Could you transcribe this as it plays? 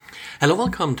Hello,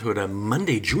 welcome to the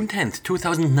Monday, June 10th,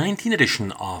 2019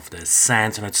 edition of the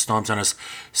SANS and Storm Center's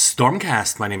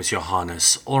StormCast. My name is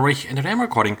Johannes Ulrich and today I'm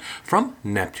recording from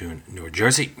Neptune, New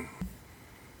Jersey.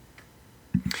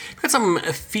 We've got some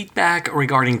feedback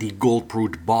regarding the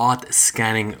Goldbrute bot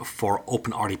scanning for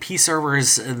OpenRDP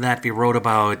servers that we wrote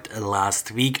about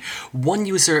last week. One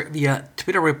user via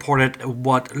Twitter reported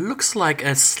what looks like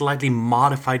a slightly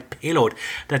modified payload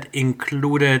that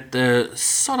included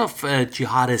sort of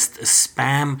jihadist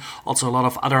spam, also a lot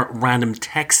of other random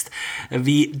text.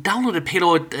 We downloaded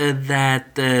payload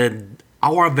that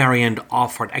our variant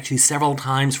offered actually several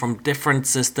times from different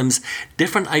systems,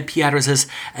 different IP addresses,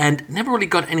 and never really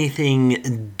got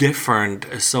anything different.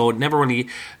 So never really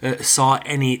saw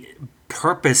any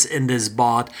purpose in this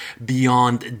bot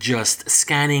beyond just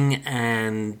scanning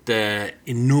and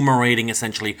enumerating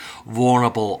essentially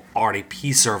vulnerable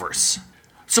RDP servers.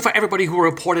 So for everybody who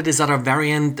reported this other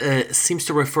variant, seems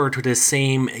to refer to the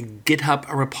same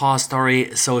GitHub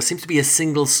repository. So it seems to be a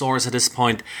single source at this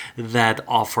point that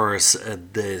offers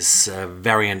this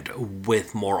variant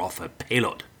with more of a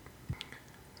payload.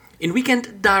 In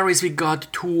weekend diaries, we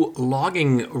got two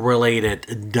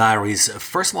logging-related diaries.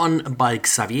 First one by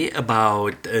Xavier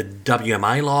about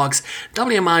WMI logs.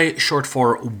 WMI, short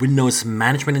for Windows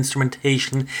Management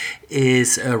Instrumentation,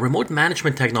 is a remote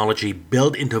management technology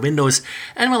built into Windows.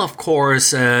 And well, of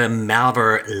course,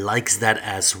 malware likes that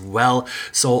as well.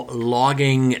 So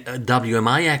logging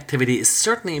WMI activity is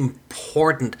certainly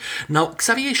important. Now,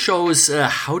 Xavier shows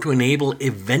how to enable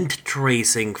event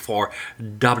tracing for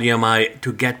WMI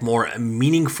to get more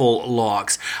meaningful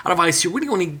logs. Otherwise, you really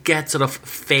only get sort of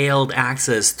failed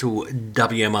access to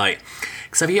WMI.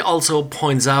 Xavier also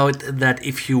points out that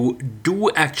if you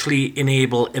do actually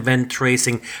enable event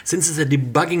tracing, since it's a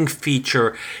debugging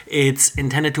feature, it's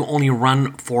intended to only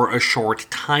run for a short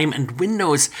time, and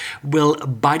Windows will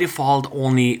by default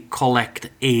only collect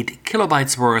 8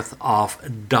 kilobytes worth of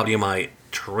WMI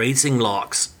tracing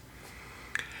logs.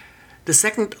 The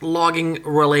second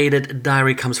logging-related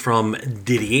diary comes from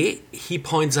Didier. He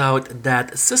points out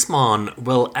that Sysmon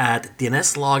will add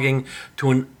DNS logging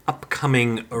to an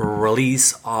upcoming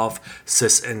release of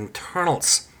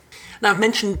sysinternals. Now, I've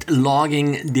mentioned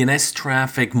logging DNS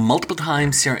traffic multiple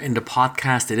times here in the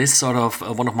podcast. It is sort of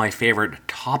one of my favorite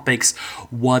topics.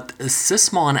 What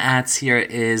Sysmon adds here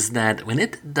is that when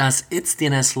it does its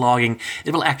DNS logging,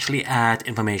 it will actually add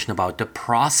information about the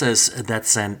process that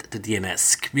sent the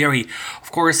DNS query.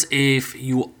 Of course, if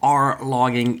you are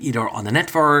logging either on the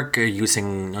network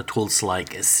using tools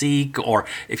like Seek, or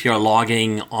if you're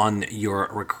logging on your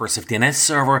recursive DNS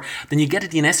server, then you get the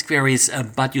DNS queries,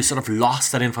 but you sort of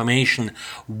lost that information.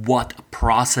 What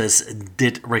process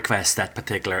did request that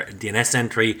particular DNS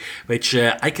entry, which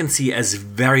I can see as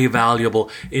very valuable,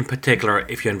 in particular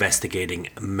if you're investigating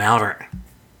malware.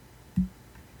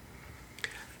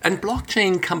 And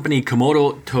blockchain company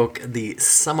Komodo took the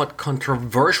somewhat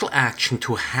controversial action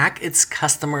to hack its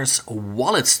customers'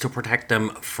 wallets to protect them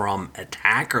from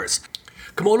attackers.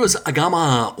 Komodo's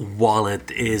Agama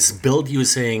wallet is built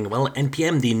using,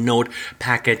 NPM, the node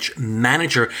package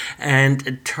manager, and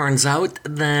it turns out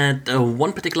that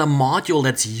one particular module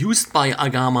that's used by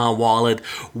Agama wallet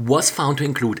was found to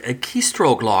include a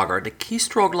keystroke logger. The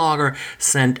keystroke logger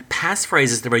sent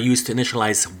passphrases that were used to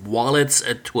initialize wallets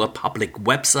to a public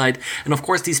website, and of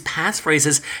course these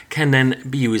passphrases can then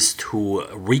be used to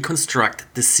reconstruct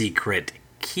the secret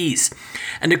keys.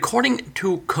 And according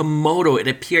to Komodo, it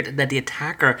appeared that the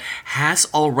attacker has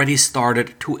already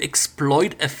started to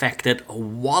exploit affected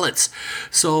wallets.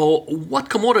 So what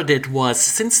Komodo did was,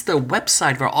 since the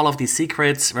website where all of these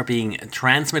secrets were being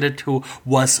transmitted to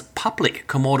was public,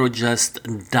 Komodo just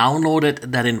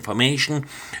downloaded that information,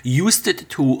 used it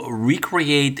to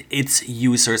recreate its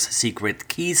users' secret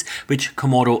keys, which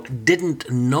Komodo didn't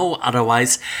know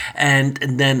otherwise, and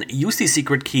then used these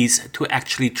secret keys to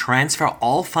actually transfer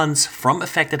all funds from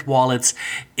affected wallets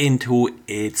into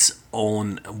its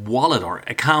own wallet or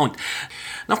account.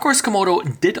 Now, of course,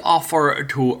 Komodo did offer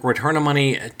to return the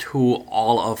money to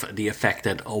all of the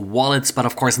affected wallets, but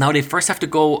of course now they first have to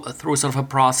go through sort of a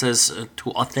process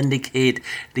to authenticate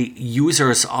the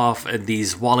users of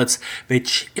these wallets,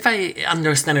 which, if I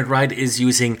understand it right, is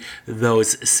using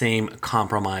those same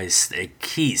compromised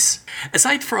keys.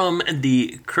 Aside from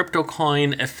the crypto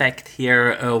coin effect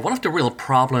here, one of the real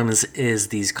problems is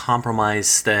these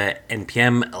compromised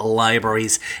NPM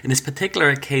libraries, and this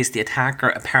particular case, the attacker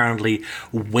apparently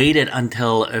waited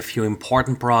until a few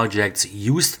important projects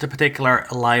used the particular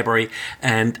library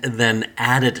and then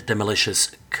added the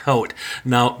malicious code.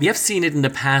 Now, we have seen it in the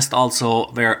past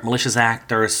also where malicious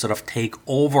actors sort of take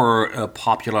over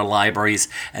popular libraries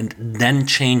and then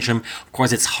change them. Of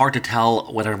course, it's hard to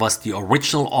tell whether it was the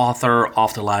original author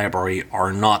of the library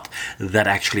or not that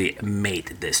actually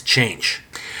made this change.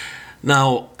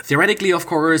 Now, theoretically, of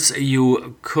course,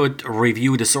 you could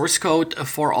review the source code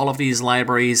for all of these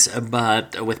libraries,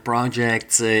 but with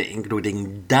projects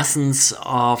including dozens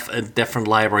of different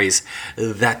libraries,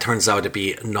 that turns out to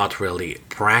be not really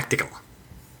practical.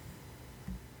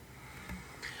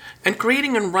 And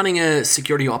creating and running a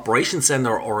security operations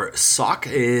center or SOC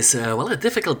is, a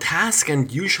difficult task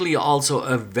and usually also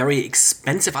a very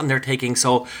expensive undertaking.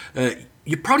 So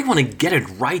you probably want to get it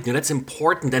right. That's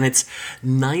important, and it's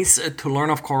nice to learn,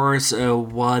 of course,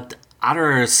 what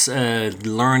others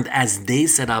learned as they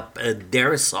set up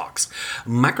their SOCs.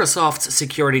 Microsoft's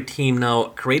security team now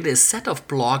created a set of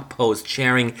blog posts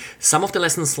sharing some of the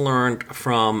lessons learned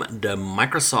from the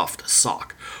Microsoft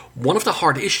SOC. One of the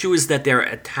hard issues that they're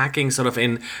attacking sort of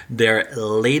in their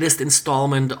latest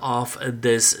installment of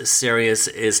this series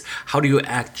is how do you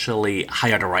actually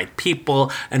hire the right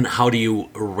people and how do you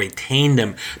retain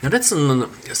them? Now that's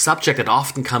a subject that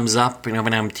often comes up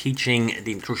when I'm teaching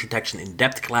the intrusion detection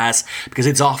in-depth class, because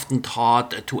it's often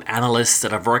taught to analysts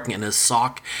that are working in a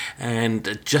SOC.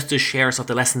 And just to share some of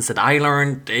the lessons that I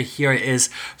learned here is,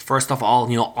 first of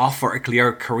all, offer a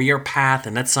clear career path,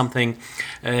 and that's something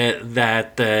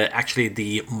that actually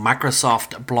the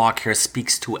Microsoft blog here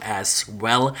speaks to as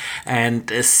well. And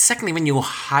secondly, when you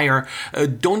hire,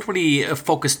 don't really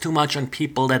focus too much on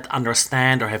people that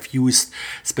understand or have used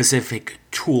specific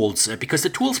tools, because the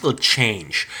tools will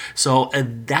change. So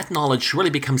that knowledge really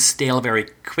becomes stale very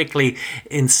quickly.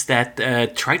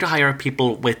 Instead, try to hire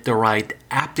people with the right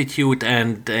aptitude,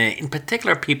 and in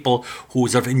particular people who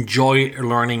sort of enjoy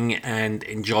learning and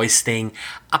enjoy staying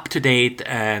up to date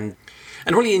and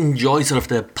really enjoy sort of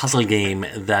the puzzle game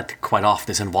that quite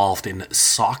often is involved in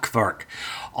SOC work.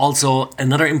 Also,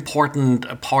 another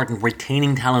important part in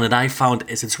retaining talent that I found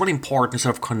is it's really important to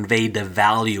sort of convey the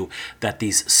value that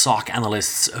these SOC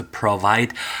analysts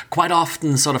provide. Quite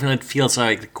often, sort of, it feels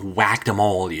like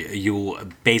whack-a-mole.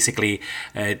 You basically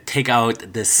take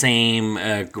out the same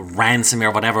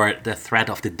ransomware, whatever the threat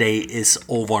of the day is,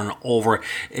 over and over.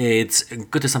 It's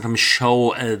good to sometimes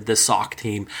show the SOC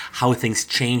team how things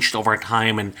changed over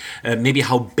time and maybe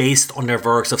how, based on their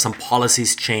works, of some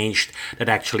policies changed that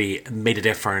actually made a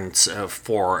difference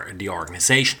for the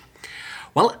organization.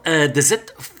 Well, that's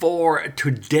it for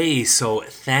today. So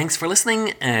thanks for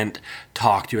listening, and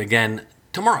talk to you again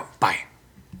tomorrow. Bye.